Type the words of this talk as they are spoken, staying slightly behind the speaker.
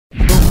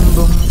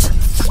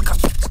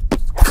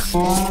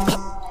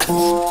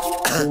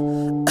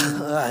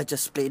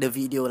Just play the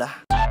video lah.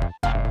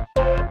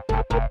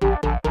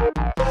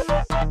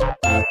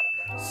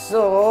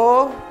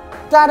 So,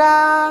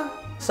 ta-da!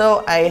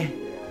 So I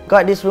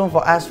got this room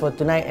for us for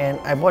tonight,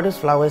 and I bought those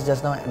flowers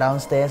just now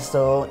downstairs,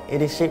 so it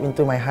is shaped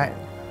into my heart.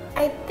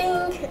 I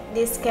think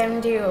they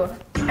scammed you.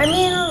 I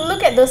mean,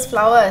 look at those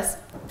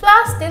flowers.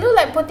 Plus, they look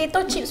like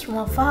potato chips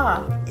from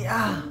afar.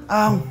 Yeah,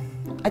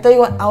 I tell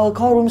you what, our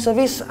call room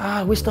service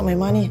wasted my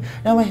money.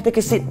 Now, take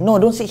a seat. No,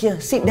 don't sit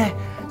here. Sit there.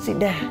 Sit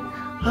there.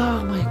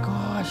 Oh my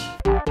gosh.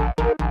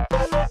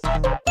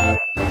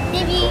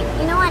 Baby,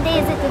 you know what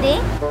day is it today?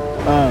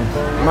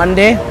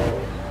 Monday.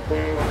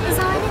 It's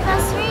our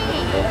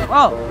anniversary.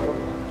 Wow,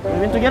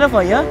 we've been together for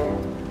a year?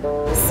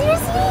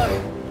 Seriously?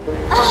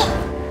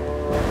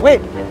 Wait.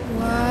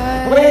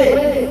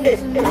 Wait.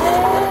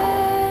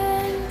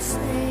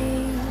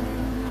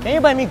 Can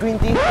you buy me green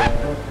tea?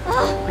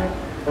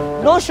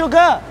 No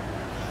sugar.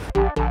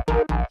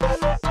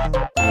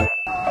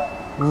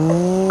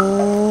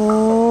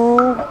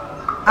 Ooh.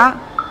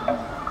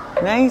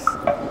 Nice.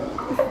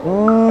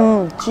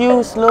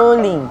 Chew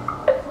slowly.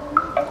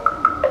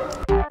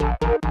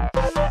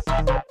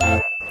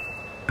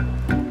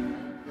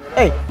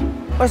 Hey,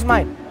 where's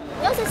mine?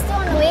 Yours is still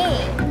on the way.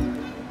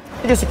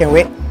 I guess you can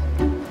wait.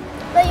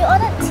 But you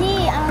ordered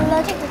tea. I'm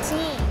allergic to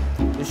tea.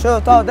 You should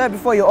have thought of that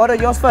before you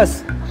ordered yours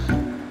first.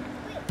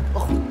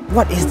 Oh,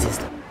 what is this?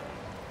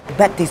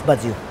 Bad taste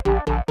buds you.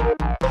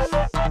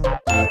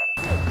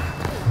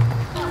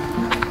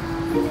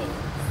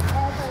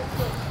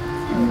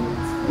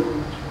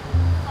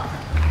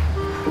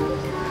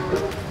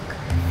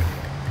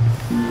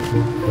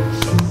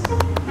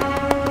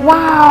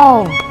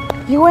 Wow!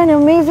 You are an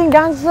amazing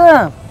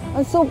dancer!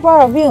 I'm so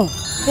proud of you.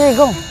 Here you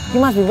go.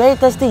 You must be very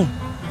thirsty.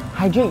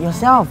 Hydrate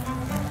yourself.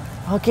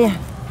 Okay.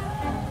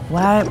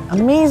 Wow,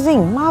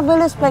 amazing,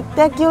 marvelous,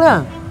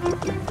 spectacular.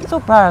 So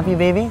proud of you,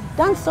 baby.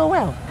 Done so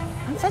well.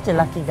 I'm such a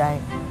lucky guy.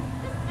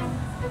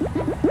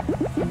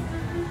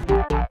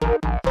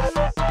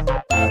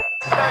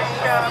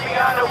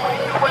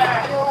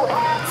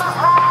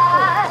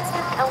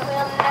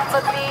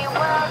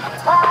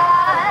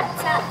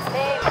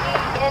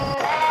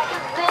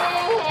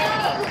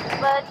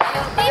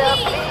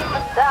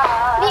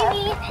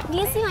 Baby, do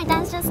you see my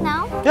dance just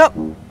now? Yep.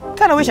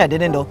 Kinda wish I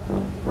didn't though.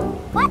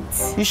 What?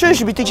 You sure you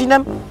should be teaching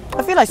them?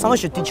 I feel like someone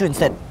should teach you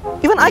instead.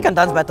 Even I can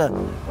dance better.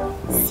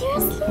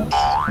 Seriously?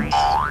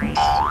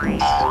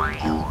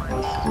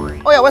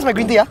 Oh yeah, where's my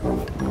green tea?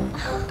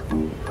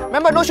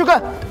 Remember, no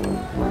sugar.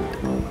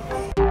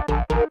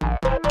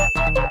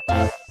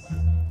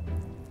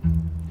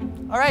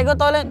 Alright, go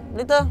toilet.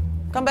 Later,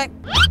 come back.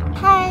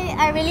 Hi,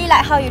 I really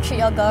like how you treat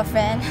your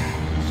girlfriend.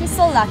 She's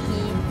so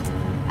lucky.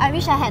 I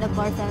wish I had a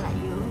boyfriend like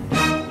you.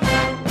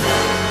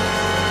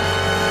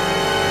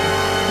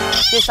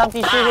 Here's some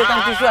tissue,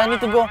 I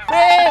need to go.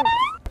 Babe!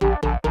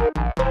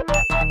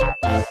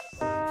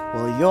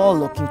 Well, you're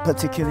looking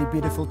particularly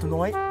beautiful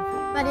tonight.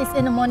 But it's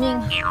in the morning.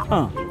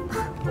 Huh.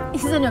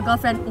 Isn't your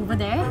girlfriend over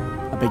there?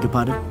 I beg your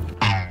pardon?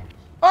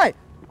 Oi!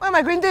 Where's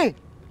my green tea?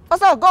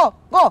 Faster, go!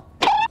 Go!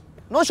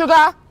 No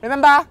sugar,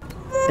 remember?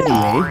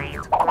 Anyway.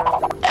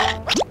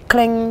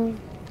 Cling.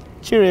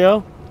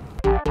 Cheerio.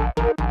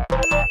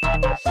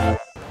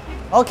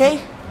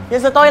 Okay,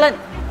 here's the toilet.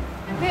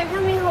 Babe,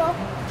 help me hold.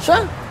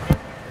 Sure.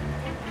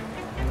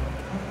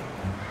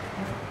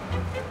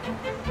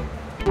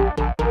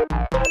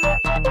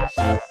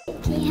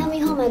 Can you help me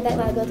hold my bag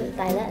while I go to the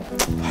toilet?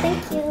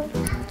 Thank you.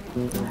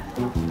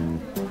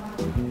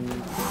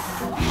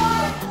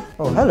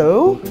 Oh,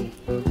 hello.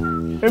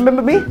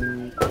 Remember me?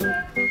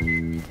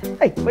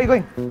 Hey, where are you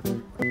going?